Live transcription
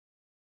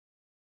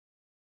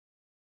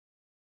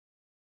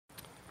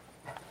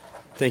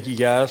Thank you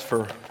guys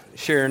for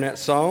sharing that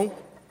song.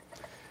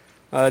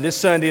 This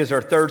Sunday is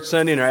our third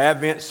Sunday in our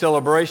Advent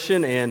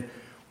celebration, and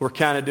we're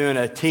kind of doing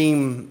a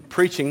team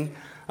preaching.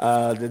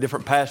 The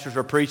different pastors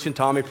are preaching.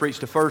 Tommy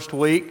preached the first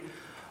week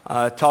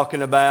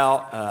talking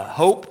about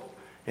hope,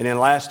 and then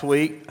last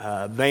week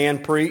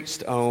Van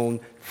preached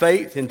on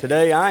faith, and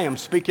today I am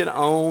speaking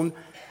on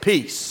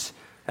peace.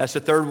 That's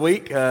the third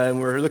week, and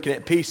we're looking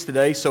at peace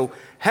today. So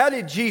how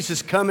did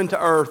Jesus come into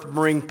earth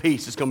bring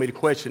peace? It's going to be the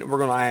question that we're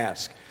going to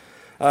ask.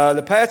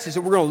 The passage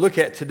that we're going to look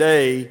at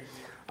today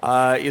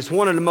is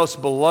one of the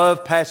most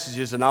beloved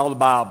passages in all the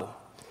Bible.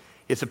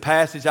 It's a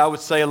passage I would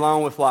say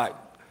along with like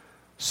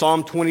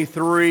Psalm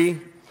 23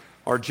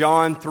 or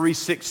John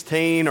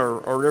 3:16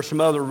 or there's some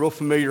other real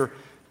familiar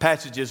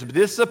passages. But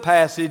this is a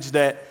passage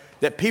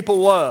that people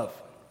love.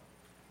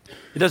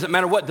 It doesn't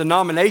matter what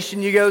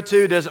denomination you go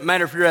to. It doesn't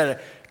matter if you're at a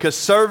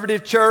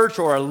conservative church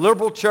or a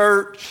liberal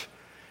church.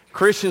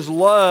 Christians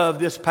love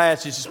this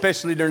passage,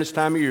 especially during this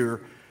time of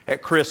year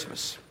at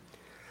Christmas.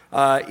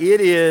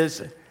 It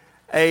is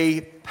a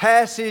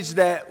passage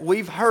that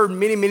we've heard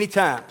many, many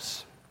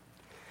times.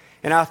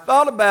 And I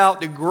thought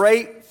about the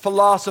great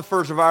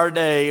philosophers of our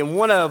day, and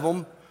one of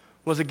them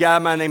was a guy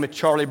by the name of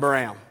Charlie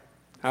Brown.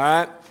 All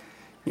right?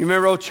 You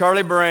remember old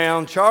Charlie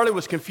Brown? Charlie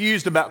was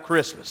confused about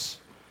Christmas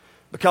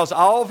because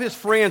all of his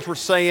friends were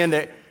saying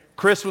that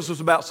Christmas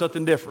was about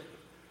something different.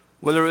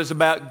 Whether it was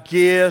about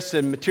gifts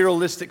and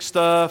materialistic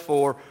stuff,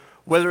 or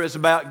whether it's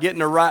about getting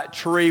the right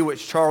tree,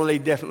 which Charlie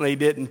definitely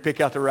didn't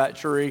pick out the right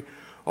tree,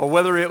 or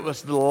whether it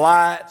was the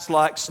lights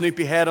like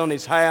Snoopy had on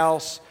his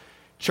house.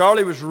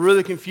 Charlie was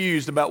really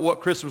confused about what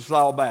Christmas was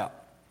all about.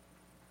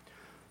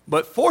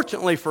 But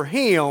fortunately for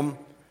him,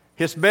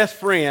 his best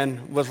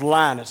friend was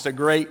Linus, a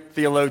great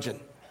theologian.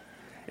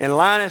 And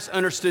Linus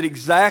understood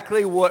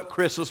exactly what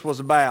Christmas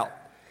was about.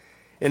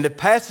 And the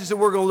passage that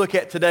we're going to look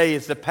at today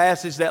is the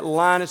passage that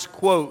Linus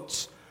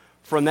quotes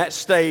from that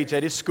stage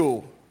at his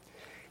school.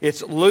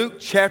 It's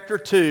Luke chapter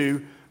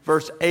 2,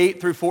 verse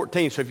 8 through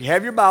 14. So if you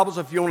have your Bibles,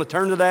 if you want to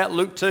turn to that,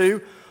 Luke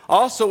 2.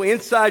 Also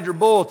inside your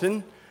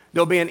bulletin,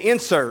 there'll be an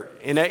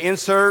insert. In that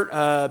insert,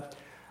 I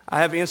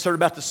have an insert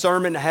about the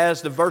sermon that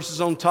has the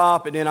verses on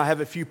top, and then I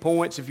have a few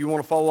points. If you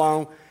want to follow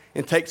along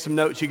and take some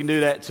notes, you can do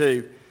that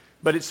too.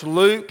 But it's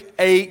Luke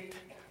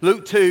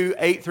 2,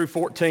 8 through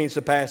 14 is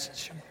the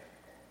passage.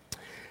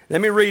 Let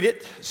me read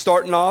it.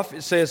 Starting off,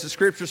 it says, the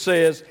scripture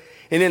says,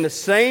 "And in the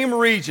same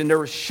region there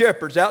were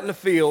shepherds out in the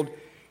field,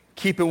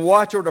 keeping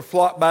watch over the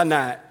flock by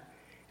night.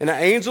 And the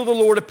angel of the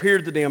Lord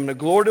appeared to them, and the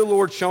glory of the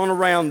Lord shone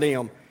around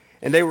them,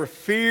 and they were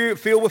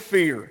filled with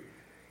fear.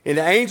 And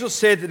the angel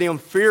said to them,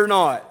 'Fear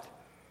not,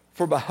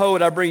 for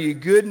behold, I bring you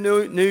good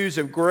news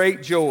of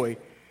great joy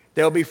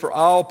that will be for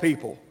all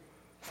people.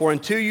 For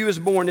unto you is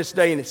born this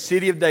day in the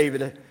city of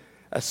David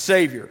a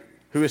Savior,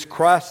 who is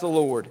Christ the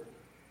Lord.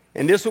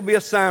 And this will be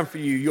a sign for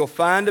you. You'll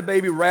find a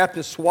baby wrapped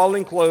in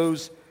swaddling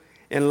clothes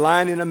and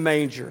lying in a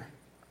manger.'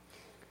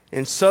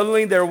 And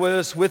suddenly there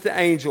was with the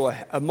angel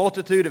a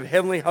multitude of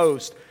heavenly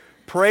hosts,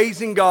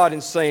 praising God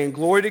and saying,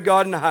 'Glory to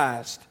God in the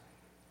highest,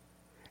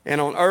 and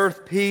on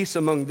earth peace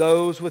among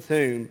those with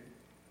whom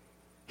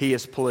he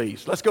is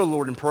pleased.'" Let's go,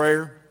 Lord, in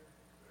prayer.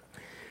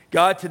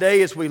 God,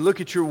 today as we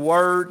look at your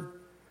word,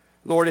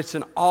 Lord, it's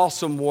an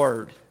awesome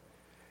word.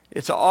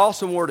 It's an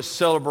awesome word of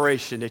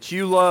celebration that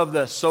you loved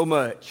us so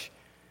much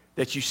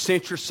that you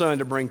sent your Son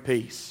to bring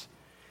peace.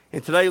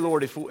 And today,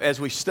 Lord,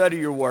 as we study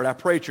your word, I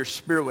pray that your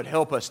Spirit would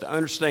help us to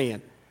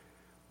understand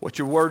what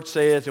your word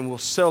says, and we'll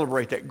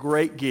celebrate that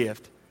great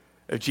gift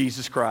of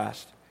Jesus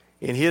Christ.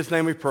 In his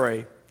name we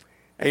pray.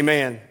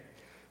 Amen.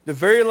 The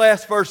very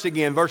last verse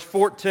again, verse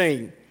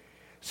 14,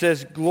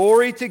 says,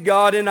 "Glory to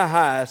God in the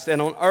highest,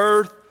 and on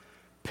earth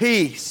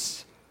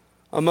peace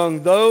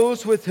among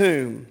those with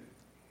whom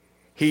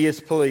he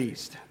is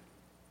pleased."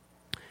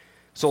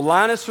 So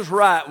Linus was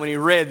right when he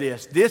read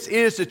this. This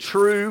is the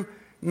true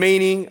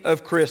meaning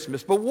of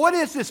Christmas. But what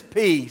is this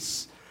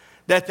peace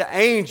that the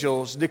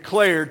angels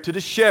declared to the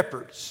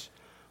shepherds?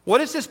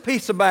 What is this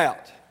peace about?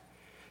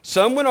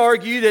 Some would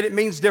argue that it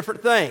means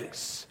different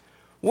things.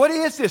 What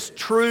is this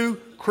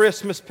true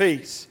Christmas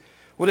peace?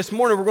 Well, this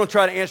morning we're going to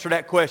try to answer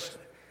that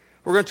question.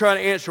 We're going to try to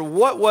answer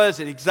what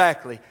was it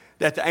exactly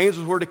that the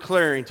angels were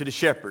declaring to the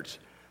shepherds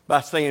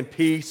by saying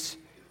peace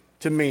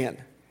to men.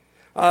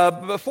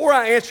 Before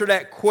I answer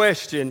that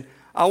question,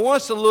 I want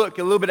us to look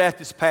a little bit at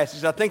this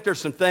passage. I think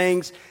there's some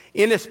things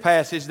in this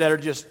passage that are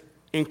just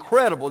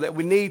incredible that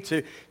we need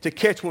to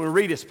catch when we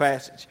read this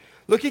passage.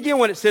 Look again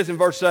what it says in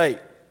verse 8.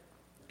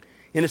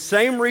 "In the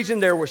same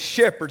region there were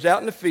shepherds out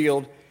in the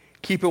field,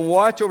 keeping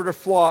watch over their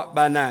flock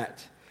by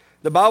night."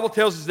 The Bible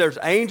tells us there's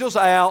angels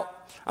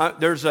out.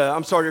 There's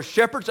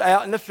shepherds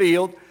out in the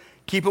field,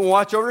 keeping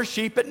watch over their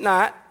sheep at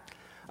night.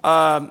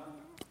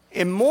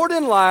 And more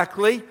than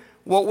likely,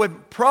 what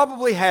would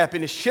probably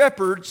happen is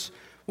shepherds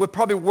would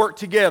probably work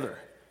together.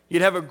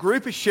 You'd have a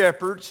group of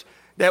shepherds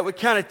that would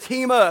kind of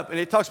team up, and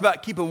it talks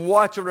about keeping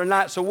watch over the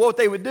night. So what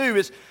they would do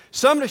is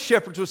some of the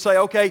shepherds would say,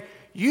 "Okay,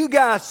 you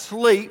guys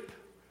sleep,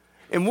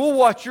 and we'll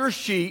watch your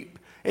sheep,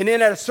 and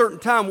then at a certain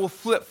time we'll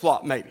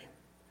flip-flop maybe."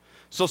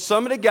 So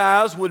some of the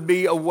guys would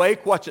be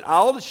awake watching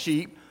all the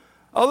sheep.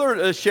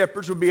 Other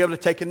shepherds would be able to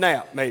take a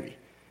nap, maybe,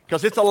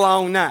 because it's a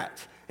long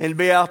night and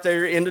be out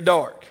there in the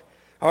dark.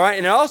 All right,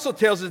 and it also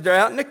tells us they're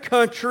out in the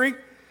country,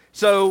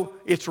 so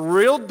it's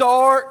real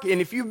dark.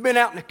 And if you've been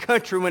out in the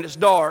country when it's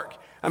dark,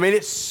 I mean,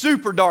 it's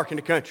super dark in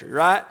the country,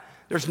 right?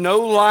 There's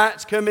no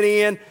lights coming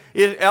in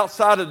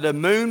outside of the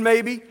moon,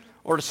 maybe,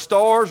 or the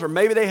stars, or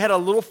maybe they had a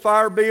little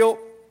fire built.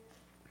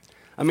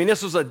 I mean,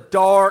 this was a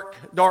dark,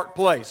 dark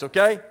place,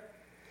 okay?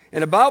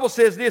 And the Bible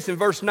says this in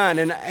verse 9,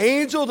 and the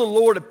angel of the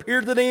Lord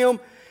appeared to them,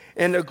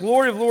 and the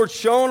glory of the Lord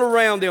shone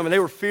around them, and they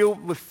were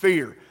filled with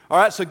fear. All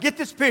right, so get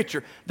this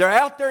picture. They're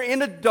out there in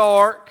the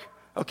dark,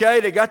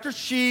 okay? They got their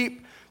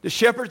sheep. The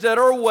shepherds that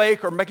are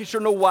awake are making sure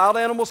no wild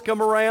animals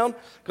come around,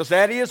 because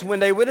that is when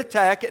they would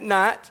attack at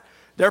night.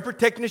 They're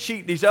protecting the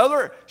sheep. These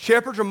other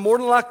shepherds are more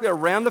than likely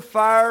around the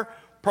fire,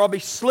 probably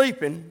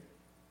sleeping.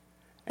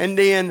 And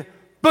then,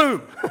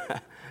 boom,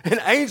 an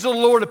angel of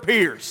the Lord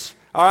appears,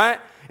 all right?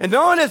 And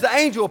knowing as the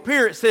angel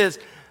appears, it says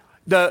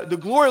the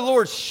glory of the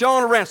Lord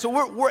shone around.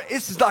 So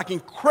this is like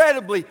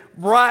incredibly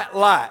bright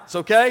lights,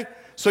 okay?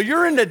 So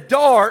you're in the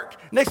dark.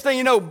 Next thing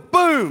you know,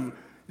 boom,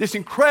 this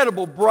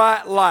incredible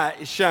bright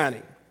light is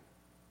shining.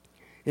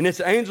 And it's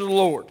the angel of the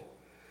Lord.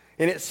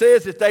 And it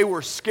says that they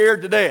were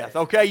scared to death.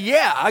 Okay,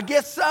 yeah, I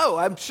guess so.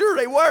 I'm sure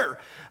they were.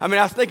 I mean,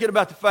 I was thinking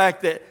about the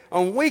fact that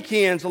on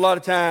weekends, a lot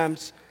of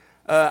times,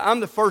 I'm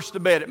the first to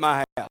bed at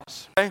my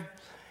house. Okay?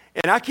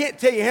 And I can't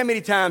tell you how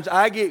many times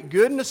I get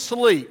good and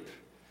asleep,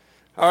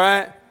 all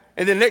right?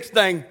 And then the next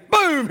thing,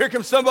 boom, here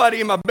comes somebody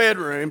in my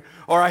bedroom,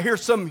 or I hear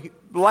some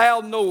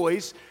loud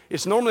noise.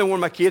 It's normally one of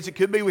my kids. It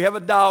could be we have a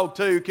dog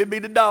too. It could be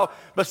the dog.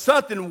 But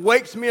something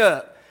wakes me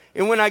up.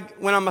 And when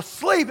I'm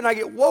asleep and I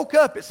get woke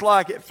up, it's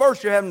like at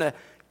first you're having to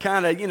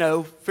kind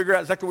of, figure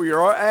out exactly where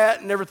you're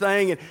at and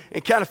everything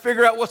and kind of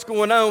figure out what's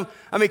going on.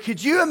 I mean,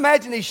 could you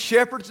imagine these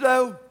shepherds,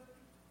 though?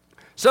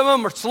 Some of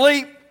them are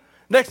asleep.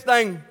 Next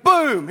thing,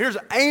 boom, here's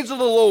an angel of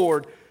the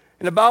Lord.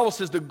 And the Bible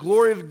says the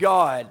glory of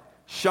God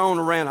shone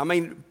around. I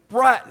mean,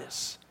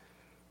 brightness.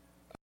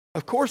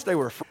 Of course they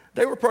were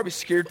probably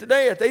scared to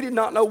death. They did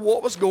not know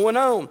what was going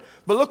on.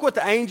 But look what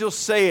the angel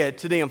said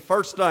to them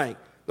first thing.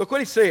 Look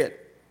what he said.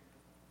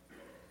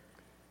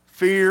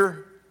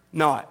 Fear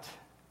not.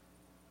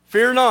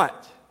 Fear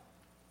not.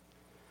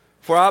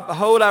 For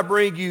behold, I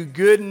bring you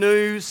good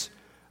news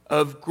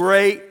of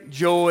great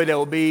joy that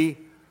will be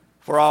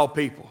for all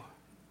people.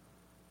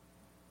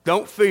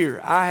 Don't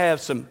fear. I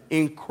have some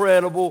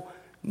incredible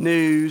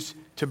news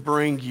to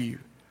bring you.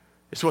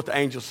 It's what the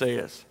angel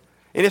says.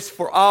 And it's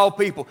for all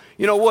people.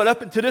 You know what?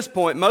 Up until this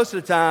point, most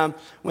of the time,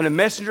 when a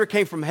messenger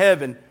came from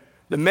heaven,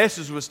 the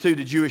message was to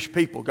the Jewish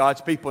people, God's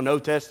people in the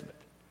Old Testament.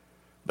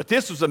 But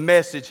this was a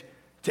message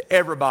to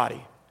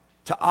everybody,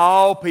 to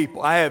all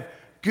people. I have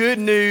good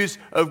news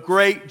of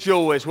great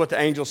joy, is what the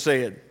angel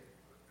said.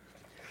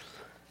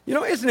 You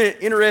know, isn't it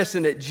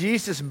interesting that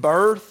Jesus'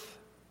 birth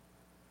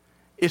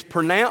is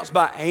pronounced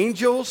by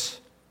angels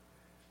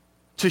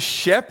to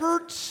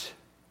shepherds?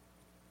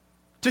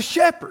 To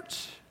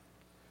shepherds.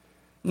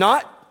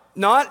 Not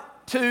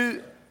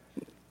to,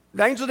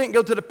 the angel didn't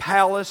go to the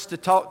palace to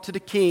talk to the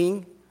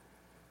king.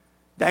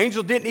 The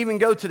angel didn't even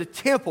go to the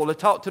temple to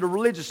talk to the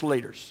religious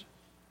leaders.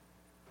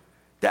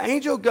 The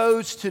angel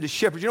goes to the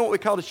shepherds. You know what we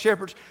call the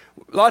shepherds?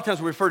 A lot of times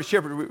we refer to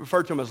shepherds, we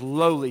refer to them as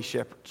lowly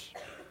shepherds.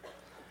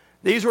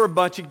 These were a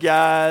bunch of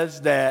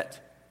guys that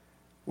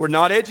were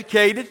not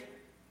educated.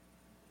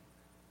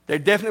 They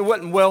definitely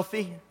wasn't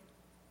wealthy.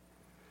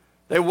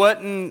 They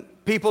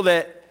wasn't people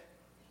that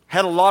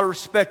had a lot of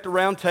respect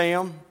around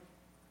town.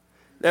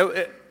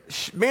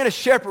 Being a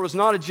shepherd was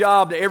not a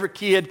job that every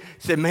kid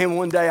said, man,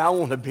 one day I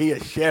want to be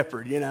a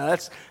shepherd. You know,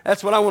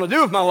 that's what I want to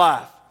do with my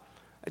life.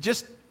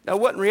 That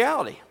wasn't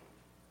reality.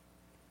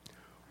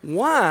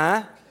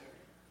 Why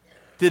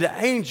did the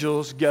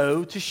angels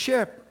go to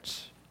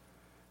shepherds?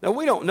 Now,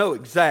 we don't know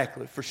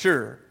exactly for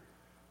sure,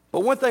 but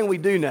one thing we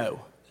do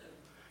know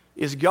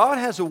is God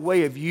has a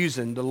way of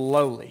using the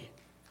lowly,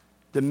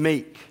 the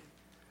meek,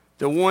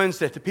 the ones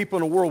that the people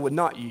in the world would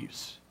not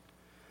use.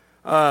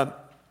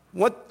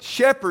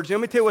 Shepherds, let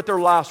me tell you what their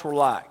lives were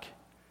like.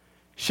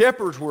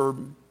 Shepherds were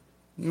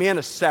men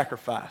of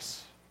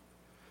sacrifice.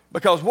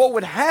 Because what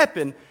would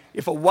happen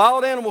if a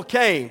wild animal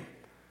came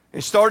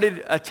and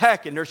started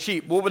attacking their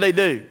sheep, what would they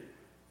do?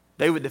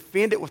 They would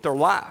defend it with their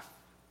life.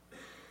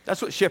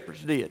 That's what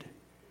shepherds did.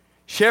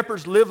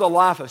 Shepherds lived a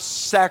life of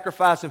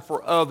sacrificing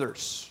for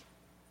others.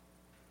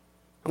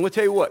 I'm going to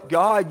tell you what,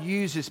 God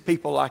uses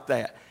people like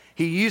that.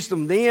 He used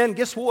them then.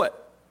 Guess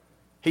what?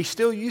 He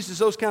still uses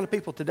those kind of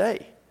people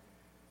today.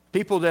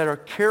 People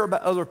that care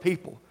about other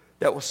people,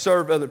 that will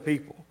serve other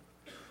people.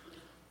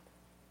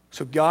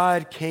 So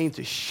God came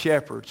to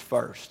shepherds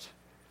first.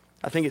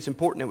 I think it's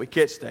important that we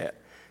catch that.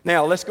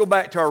 Now, let's go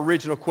back to our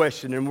original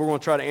question, and we're going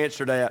to try to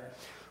answer that.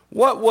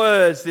 What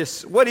is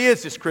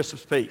this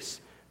Christmas peace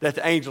that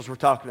the angels were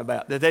talking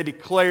about, that they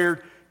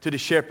declared to the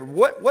shepherd?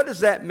 What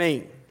does that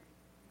mean?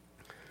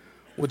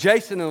 Well,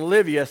 Jason and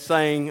Olivia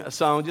sang a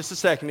song just a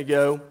second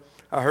ago.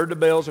 I heard the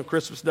bells on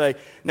Christmas Day.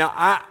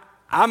 Now,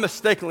 I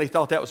mistakenly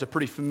thought that was a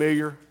pretty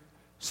familiar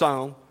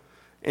song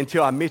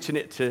until I mentioned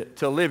it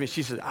to Olivia.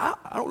 She said, I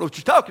don't know what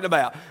you're talking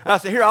about. And I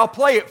said, here, I'll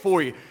play it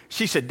for you.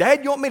 She said,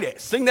 Dad, you want me to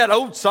sing that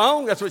old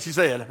song? That's what she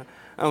said.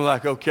 I'm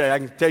like, okay, I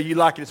can tell you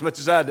like it as much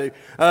as I do.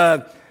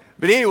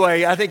 But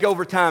anyway, I think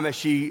over time as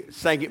she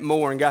sang it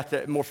more and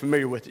got more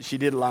familiar with it, she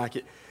did like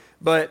it.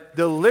 But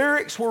the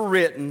lyrics were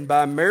written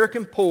by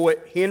American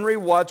poet Henry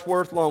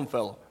Wadsworth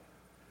Longfellow.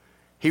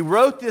 He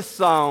wrote this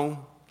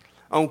song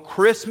on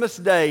Christmas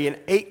Day in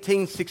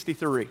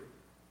 1863.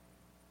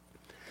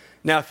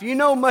 Now, if you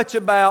know much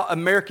about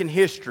American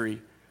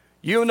history,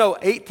 you'll know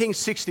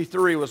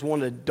 1863 was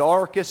one of the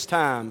darkest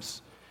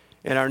times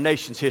in our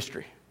nation's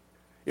history.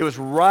 It was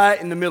right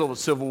in the middle of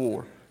the Civil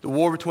War, the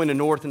war between the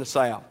North and the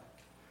South.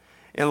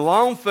 And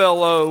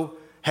Longfellow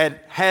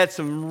had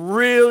some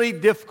really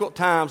difficult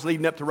times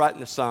leading up to writing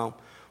the song.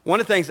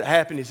 One of the things that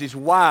happened is his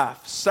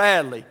wife,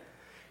 sadly,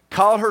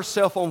 caught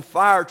herself on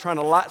fire trying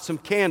to light some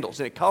candles.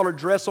 And it caught her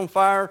dress on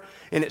fire,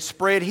 and it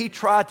spread. He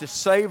tried to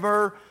save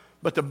her,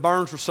 but the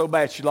burns were so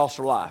bad she lost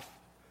her life.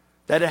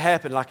 That had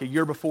happened like a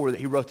year before that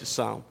he wrote this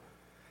song.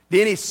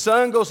 Then his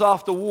son goes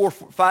off to war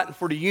fighting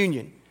for the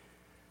Union.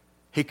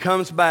 He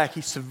comes back.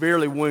 He's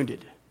severely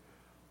wounded.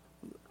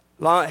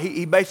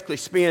 He basically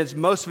spends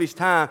most of his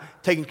time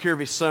taking care of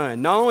his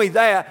son. Not only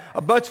that, a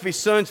bunch of his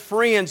son's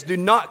friends do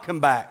not come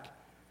back.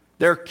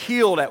 They're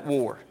killed at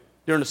war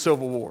during the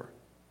Civil War.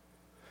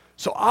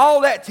 So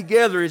all that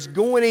together is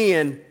going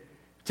in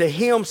to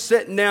him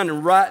sitting down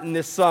and writing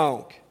this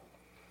song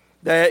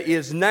that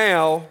is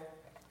now,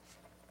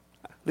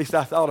 at least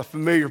I thought, a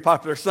familiar,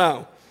 popular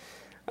song.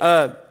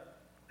 But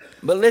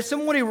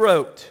listen what he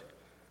wrote.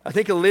 I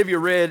think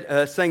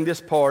Olivia sang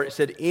this part. It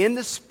said, in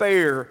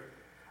despair,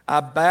 I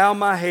bow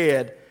my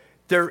head.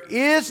 There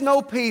is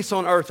no peace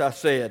on earth, I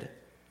said,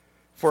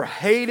 for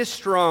hate is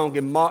strong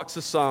and mocks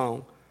the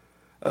song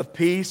of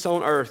peace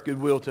on earth,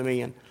 goodwill to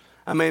men.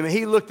 I mean,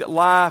 he looked at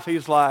life, he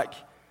was like,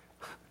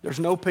 there's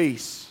no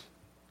peace.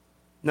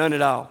 None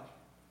at all.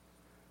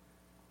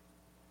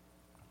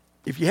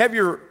 If you have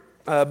your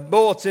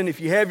bulletin, if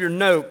you have your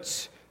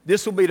notes,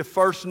 this will be the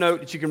first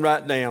note that you can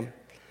write down.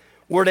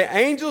 Were the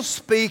angels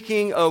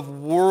speaking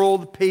of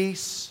world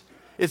peace?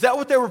 Is that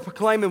what they were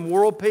proclaiming,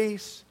 world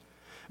peace?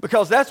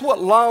 Because that's what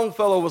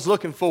Longfellow was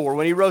looking for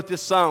when he wrote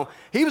this song.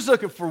 He was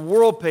looking for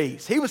world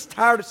peace. He was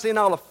tired of seeing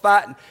all the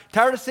fighting,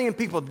 tired of seeing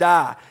people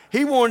die.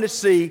 He wanted to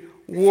see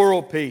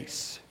world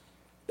peace.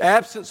 The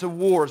absence of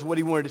war is what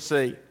he wanted to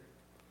see.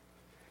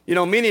 You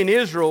know, many in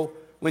Israel,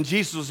 when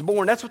Jesus was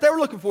born, that's what they were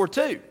looking for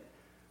too.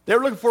 They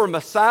were looking for a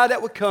Messiah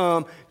that would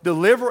come,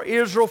 deliver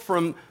Israel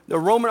from the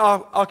Roman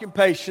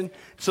occupation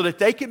so that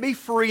they could be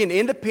free and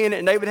independent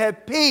and they would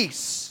have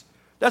peace.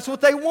 That's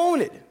what they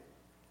wanted.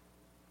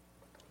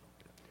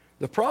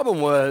 The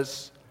problem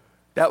was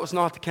that was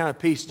not the kind of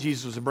peace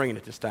Jesus was bringing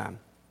at this time.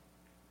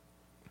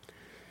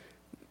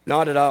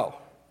 Not at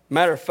all.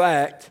 Matter of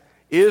fact,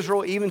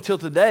 Israel, even till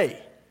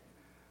today,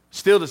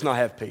 still does not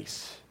have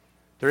peace.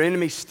 Their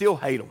enemies still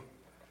hate them,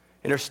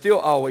 and they're still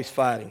always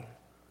fighting.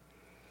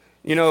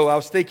 You know, I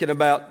was thinking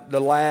about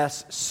the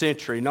last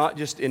century, not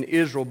just in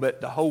Israel,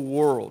 but the whole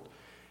world.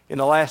 In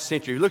the last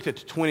century, look at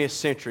the 20th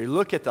century.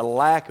 Look at the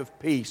lack of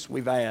peace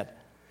we've had.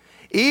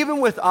 Even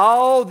with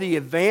all the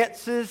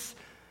advances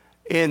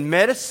in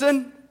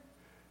medicine,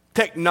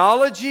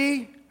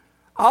 technology,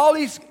 all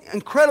these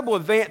incredible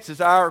advances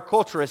our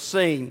culture has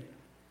seen,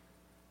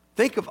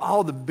 think of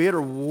all the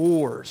bitter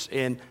wars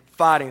and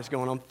fighting that's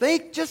going on.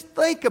 Just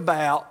think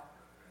about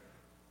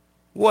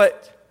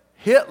what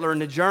Hitler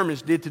and the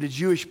Germans did to the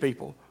Jewish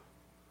people.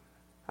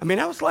 I mean,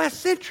 that was last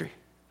century,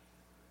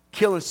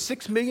 killing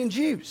 6 million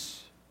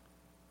Jews.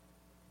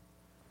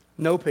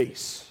 No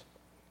peace.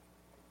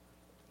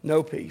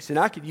 No peace. And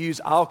I could use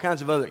all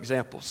kinds of other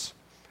examples.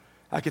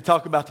 I could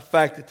talk about the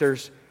fact that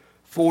there's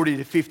 40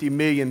 to 50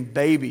 million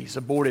babies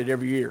aborted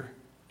every year,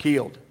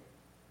 killed.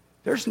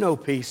 There's no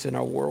peace in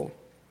our world.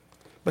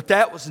 But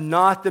that was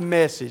not the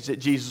message that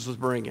Jesus was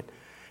bringing.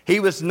 He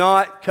was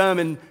not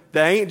coming,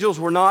 the angels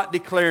were not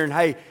declaring,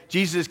 hey,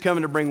 Jesus is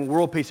coming to bring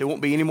world peace. There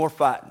won't be any more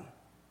fighting.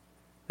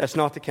 That's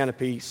not the kind of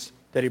peace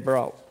that he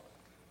brought.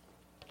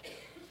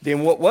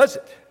 Then what was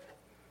it?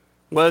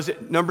 Was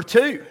it number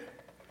 2?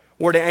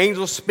 Were the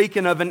angels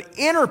speaking of an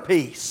inner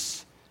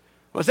peace?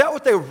 Was that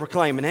what they were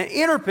proclaiming? An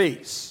inner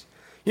peace.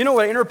 You know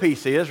what inner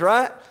peace is,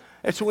 right?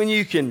 It's when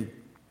you can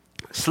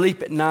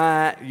sleep at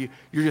night.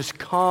 You're just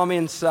calm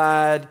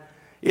inside.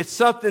 It's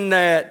something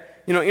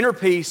that, you know, inner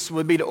peace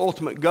would be the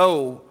ultimate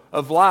goal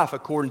of life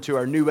according to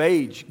our New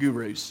Age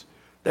gurus.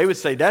 They would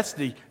say that's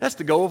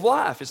the goal of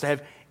life, is to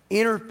have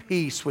inner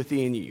peace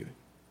within you.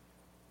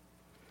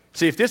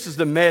 See, if this is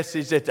the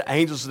message that the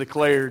angels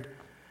declared,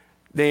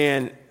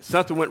 then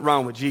something went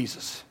wrong with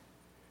Jesus.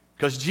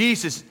 Because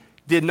Jesus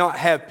did not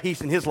have peace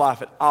in his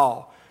life at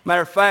all.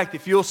 Matter of fact,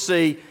 if you'll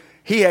see,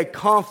 he had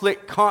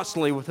conflict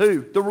constantly with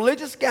who? The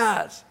religious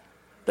guys.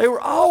 They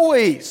were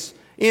always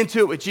into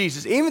it with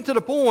Jesus, even to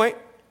the point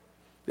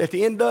that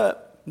they ended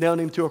up nailing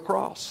him to a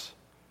cross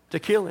to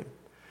kill him.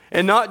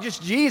 And not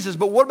just Jesus,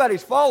 but what about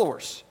his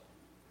followers?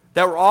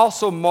 that were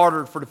also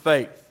martyred for the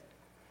faith.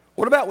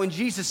 What about when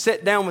Jesus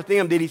sat down with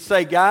them? Did he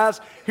say, guys,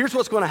 here's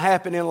what's going to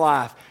happen in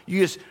life. You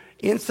just,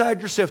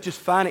 inside yourself, just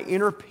find an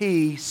inner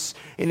peace,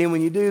 and then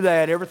when you do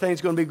that,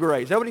 everything's going to be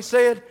great. Is that what he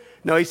said?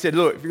 No, he said,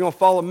 look, if you're going to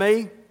follow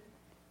me,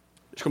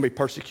 there's going to be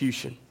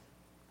persecution.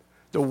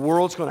 The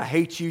world's going to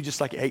hate you just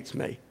like it hates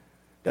me.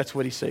 That's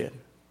what he said.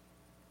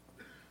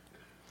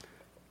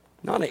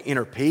 Not an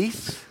inner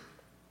peace.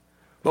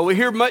 But we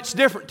hear much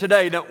different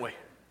today, don't we?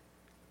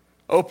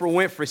 Oprah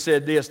Winfrey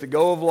said this, the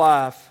goal of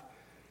life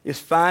is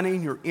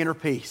finding your inner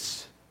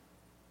peace.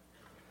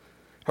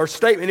 Her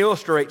statement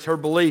illustrates her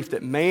belief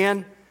that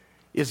man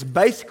is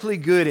basically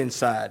good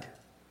inside.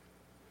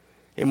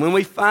 And when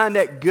we find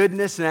that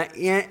goodness and that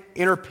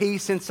inner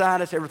peace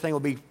inside us, everything will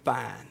be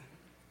fine.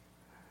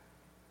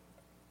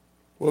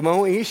 Well, my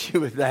only issue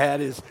with that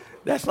is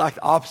that's like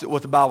the opposite of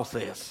what the Bible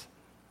says.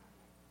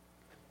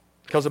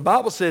 Because the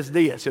Bible says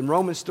this, in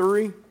Romans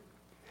 3,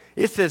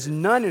 it says,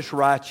 none is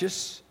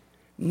righteous,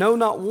 no,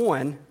 not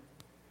one.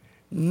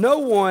 No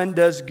one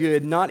does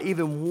good, not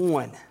even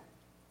one.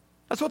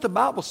 That's what the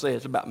Bible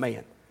says about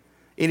man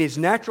in his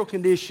natural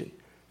condition,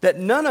 that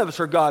none of us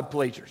are God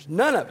pleasers,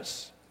 none of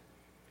us.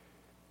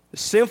 The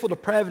sinful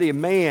depravity of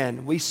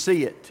man, we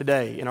see it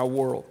today in our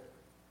world.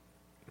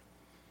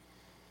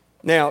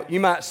 Now, you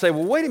might say,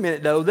 well, wait a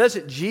minute, though.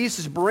 Doesn't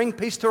Jesus bring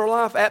peace to our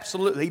life?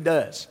 Absolutely, he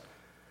does.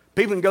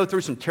 People can go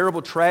through some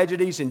terrible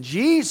tragedies, and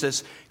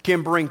Jesus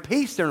can bring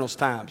peace during those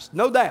times,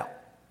 no doubt.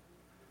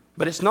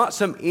 But it's not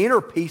some inner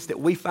peace that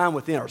we find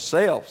within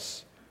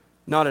ourselves.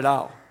 Not at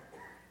all.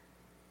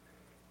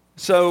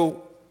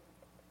 So,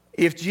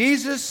 if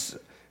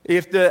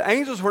the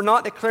angels were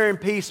not declaring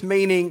peace,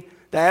 meaning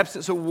the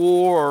absence of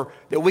war, or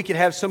that we could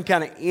have some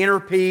kind of inner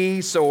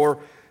peace, or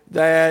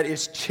that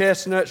it's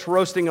chestnuts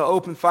roasting an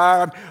open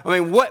fire. I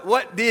mean,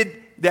 what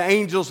did the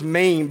angels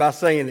mean by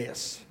saying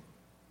this?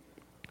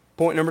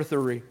 Point number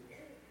 3.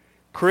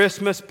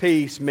 Christmas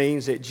peace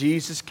means that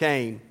Jesus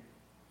came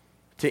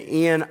to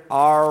end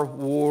our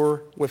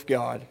war with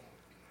God.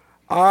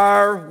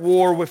 Our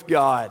war with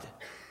God.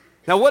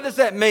 Now, what does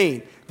that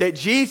mean? That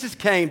Jesus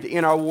came to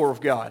end our war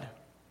with God.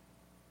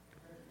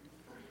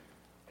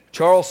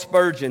 Charles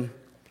Spurgeon,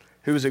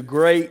 who was a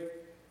great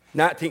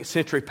 19th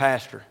century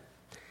pastor,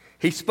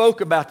 he spoke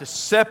about the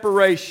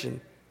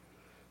separation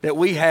that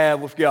we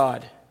have with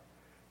God.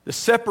 The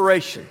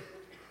separation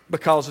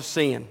because of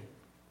sin.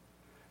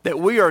 That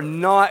we are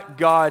not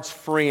God's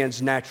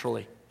friends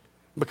naturally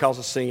because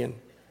of sin.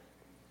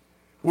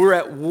 We're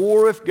at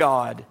war with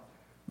God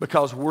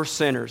because we're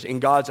sinners and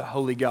God's a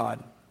holy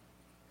God.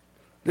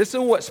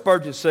 Listen to what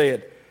Spurgeon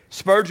said.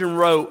 Spurgeon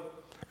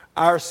wrote,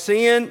 our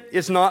sin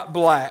is not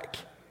black,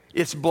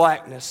 it's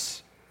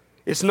blackness.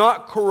 It's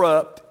not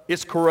corrupt,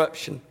 it's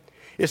corruption.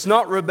 It's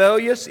not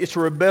rebellious, it's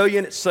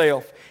rebellion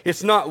itself.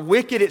 It's not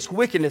wicked, it's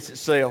wickedness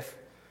itself.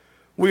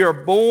 We are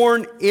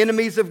born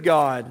enemies of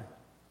God,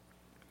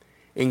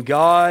 and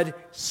God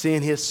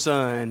sent His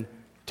Son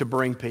to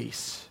bring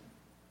peace.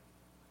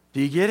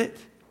 Do you get it?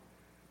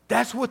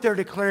 That's what they're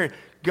declaring.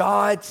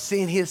 God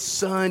sent His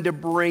Son to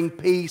bring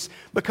peace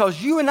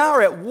because you and I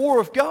are at war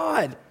with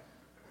God.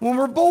 When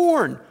we're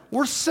born,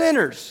 we're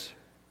sinners.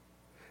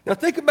 Now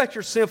think about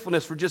your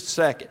sinfulness for just a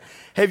second.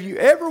 Have you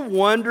ever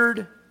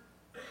wondered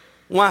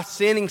why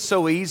sinning's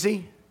so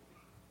easy?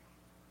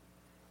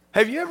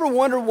 Have you ever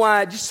wondered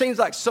why it just seems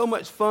like so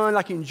much fun,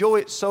 like you enjoy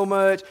it so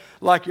much,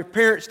 like your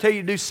parents tell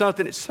you to do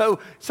something, it's so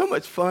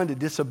much fun to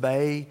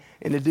disobey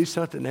and to do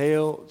something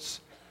else,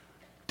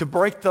 to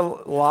break the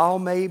law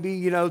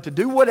maybe, to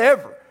do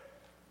whatever.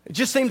 It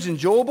just seems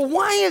enjoyable.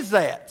 Why is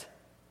that?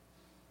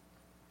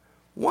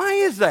 Why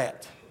is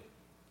that?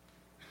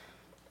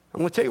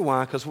 I'm going to tell you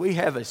why, because we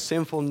have a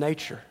sinful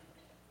nature.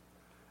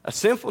 A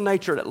sinful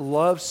nature that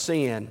loves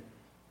sin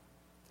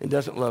and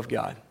doesn't love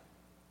God.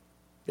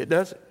 It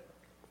doesn't.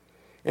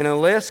 And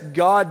unless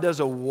God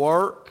does a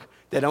work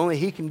that only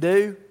He can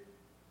do,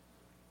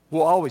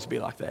 we'll always be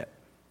like that.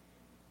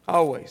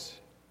 Always.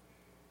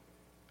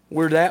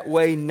 We're that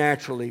way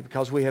naturally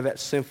because we have that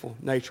sinful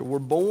nature. We're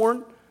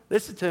born,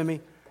 listen to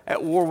me,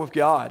 at war with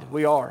God.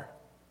 We are.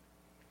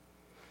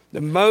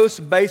 The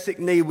most basic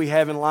need we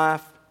have in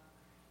life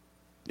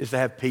is to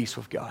have peace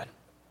with God.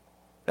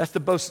 That's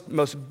the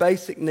most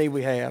basic need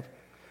we have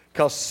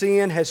because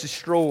sin has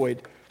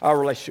destroyed our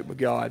relationship with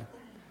God.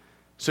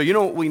 So you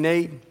know what we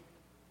need?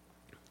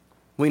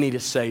 We need a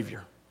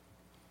Savior.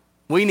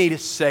 We need a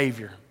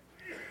Savior.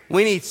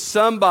 We need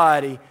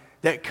somebody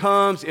that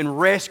comes and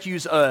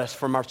rescues us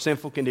from our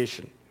sinful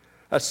condition.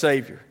 A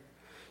Savior.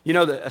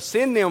 A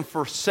synonym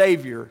for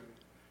Savior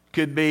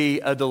could be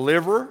a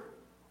deliverer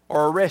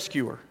or a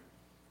rescuer.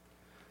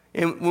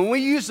 And when we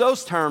use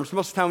those terms,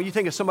 most of the time when you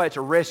think of somebody that's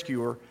a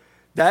rescuer,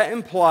 that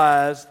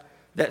implies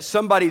that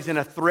somebody's in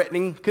a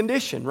threatening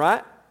condition,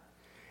 right?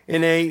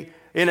 In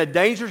a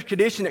dangerous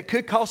condition that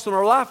could cost them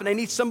their life, and they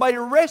need somebody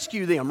to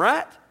rescue them,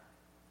 right?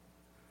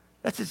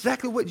 That's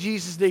exactly what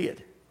Jesus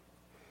did.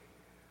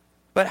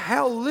 But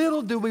how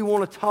little do we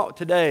want to talk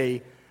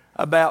today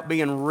about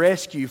being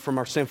rescued from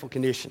our sinful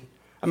condition?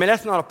 I mean,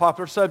 that's not a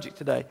popular subject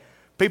today.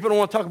 People don't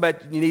want to talk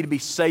about you need to be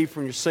saved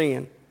from your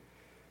sin.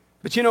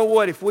 But you know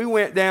what? If we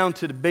went down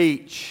to the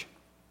beach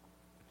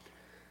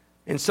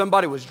and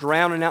somebody was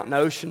drowning out in the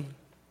ocean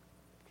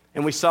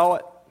and we saw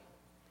it,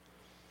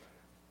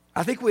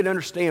 I think we'd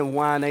understand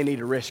why they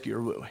need a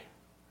rescuer, wouldn't we?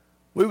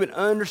 We would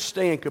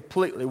understand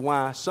completely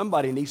why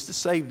somebody needs to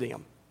save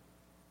them.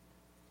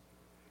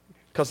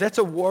 Because that's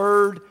a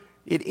word,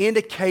 it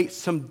indicates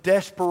some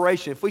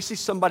desperation. If we see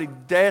somebody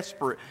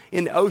desperate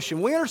in the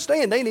ocean, we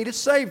understand they need a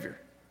Savior.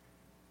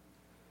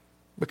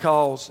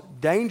 Because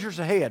danger's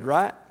ahead,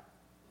 right?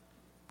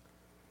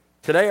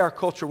 Today our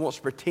culture wants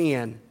to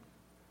pretend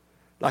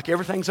like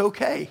everything's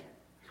okay.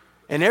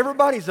 And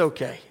everybody's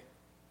okay.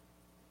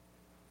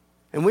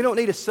 And we don't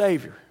need a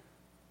Savior.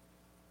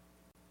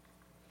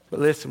 But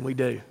listen, we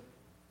do.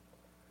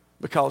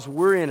 Because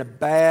we're in a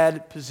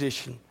bad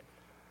position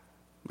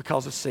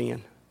because of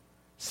sin.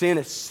 Sin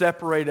has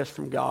separated us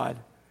from God.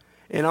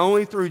 And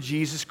only through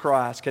Jesus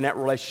Christ can that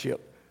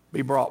relationship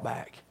be brought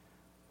back.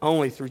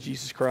 Only through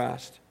Jesus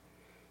Christ.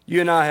 You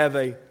and I have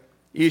an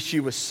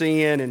issue with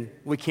sin and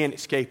we can't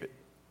escape it.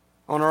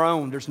 On our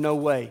own, there's no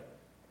way.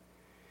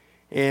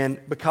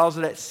 And because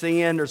of that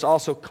sin, there's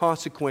also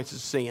consequences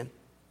of sin.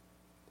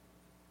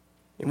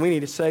 And we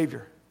need a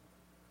Savior.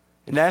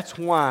 And that's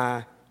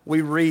why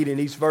we read in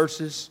these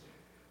verses,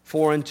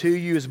 "For unto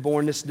you is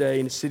born this day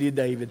in the city of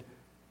David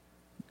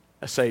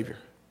a Savior."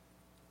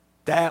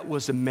 That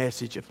was a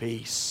message of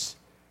peace.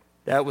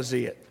 That was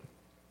it.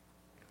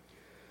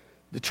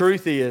 The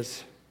truth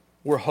is,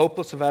 we're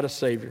hopeless without a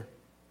Savior.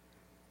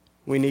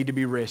 We need to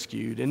be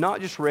rescued. And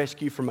not just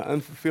rescued from an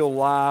unfulfilled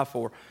life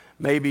or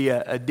maybe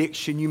an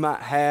addiction you might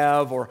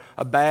have or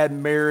a bad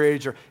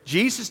marriage. Or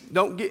Jesus,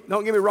 don't get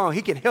me wrong,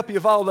 He can help you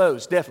with all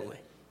those, definitely.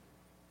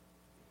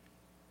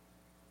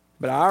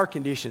 But our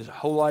condition is a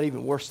whole lot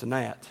even worse than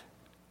that.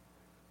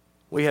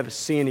 We have a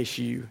sin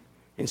issue,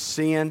 and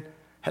sin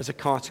has a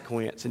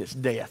consequence, and it's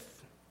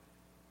death.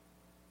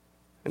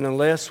 And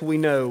unless we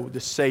know the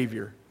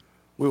Savior,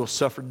 we will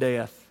suffer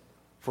death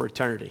for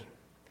eternity.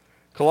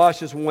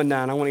 Colossians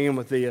 1:9, I want to end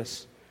with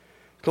this.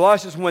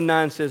 Colossians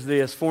 1:9 says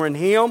this, "For in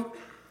Him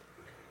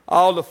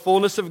all the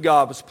fullness of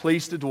God was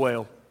pleased to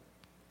dwell."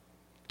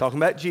 Talking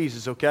about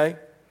Jesus, okay?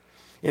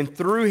 "And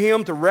through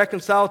Him to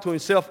reconcile to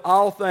Himself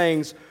all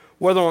things,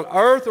 whether on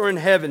earth or in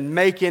heaven,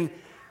 making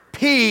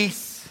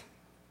peace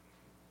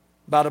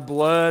by the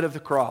blood of the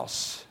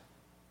cross."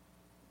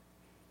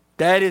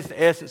 That is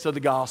the essence of the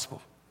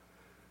gospel.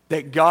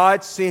 That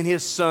God sent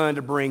His Son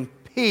to bring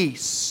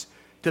peace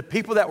to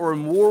people that were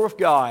in war with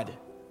God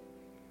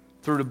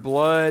through the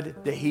blood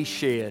that He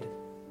shed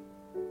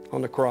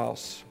on the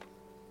cross.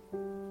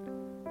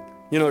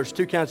 You know, there's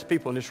two kinds of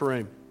people in this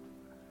room.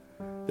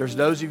 There's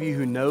those of you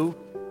who know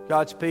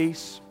God's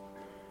peace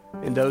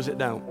and those that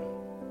don't.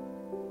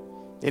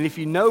 And if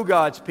you know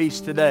God's peace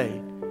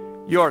today,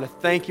 you ought to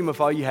thank Him with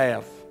all you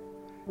have.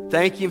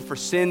 Thank Him for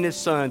sending His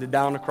Son to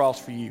die on the cross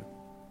for you.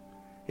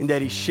 And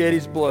that He shed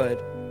His blood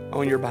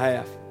on your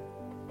behalf.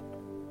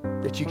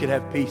 That you could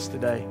have peace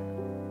today.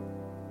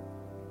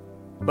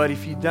 But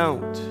if you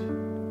don't,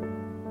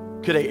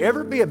 could there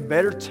ever be a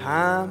better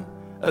time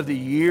of the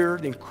year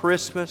than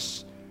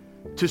Christmas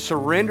to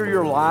surrender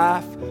your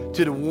life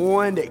to the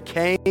one that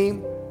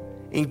came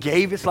and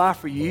gave His life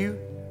for you?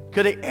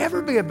 Could there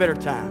ever be a better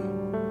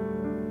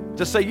time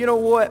to say, you know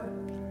what?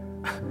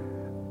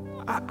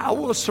 I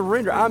want to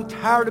surrender. I'm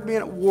tired of being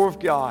at war with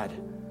God.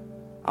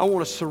 I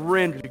want to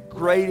surrender the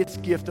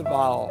greatest gift of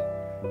all,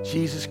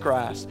 Jesus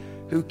Christ,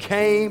 who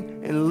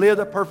came and lived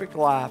a perfect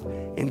life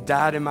and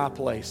died in my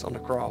place on the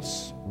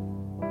cross.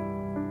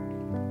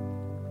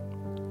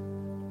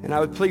 And I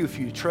would plead with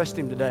you to trust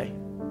Him today.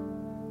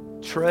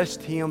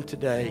 Trust Him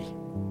today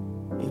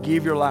and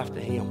give your life to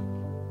Him.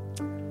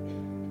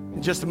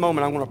 In just a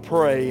moment, I'm going to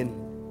pray.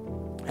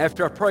 And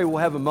after I pray, we'll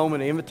have a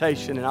moment of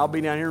invitation. And I'll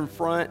be down here in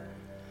front.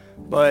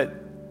 But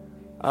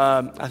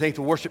I think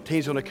the worship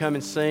team's going to come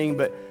and sing.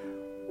 But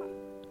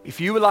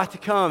if you would like to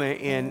come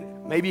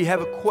and maybe you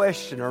have a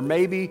question or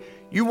maybe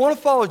you want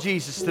to follow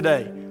Jesus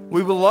today,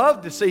 we would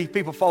love to see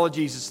people follow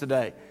Jesus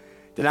today.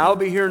 Then I'll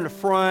be here in the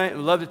front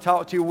and would love to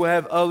talk to you. We'll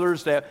have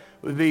others that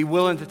would be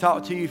willing to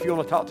talk to you if you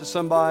want to talk to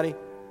somebody.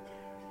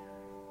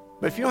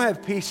 But if you don't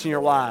have peace in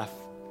your life,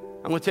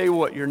 I'm going to tell you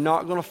what, you're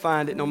not going to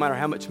find it no matter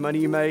how much money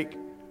you make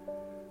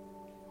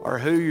or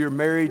who you're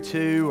married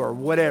to or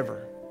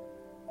whatever.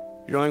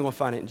 You're only going to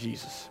find it in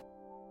Jesus.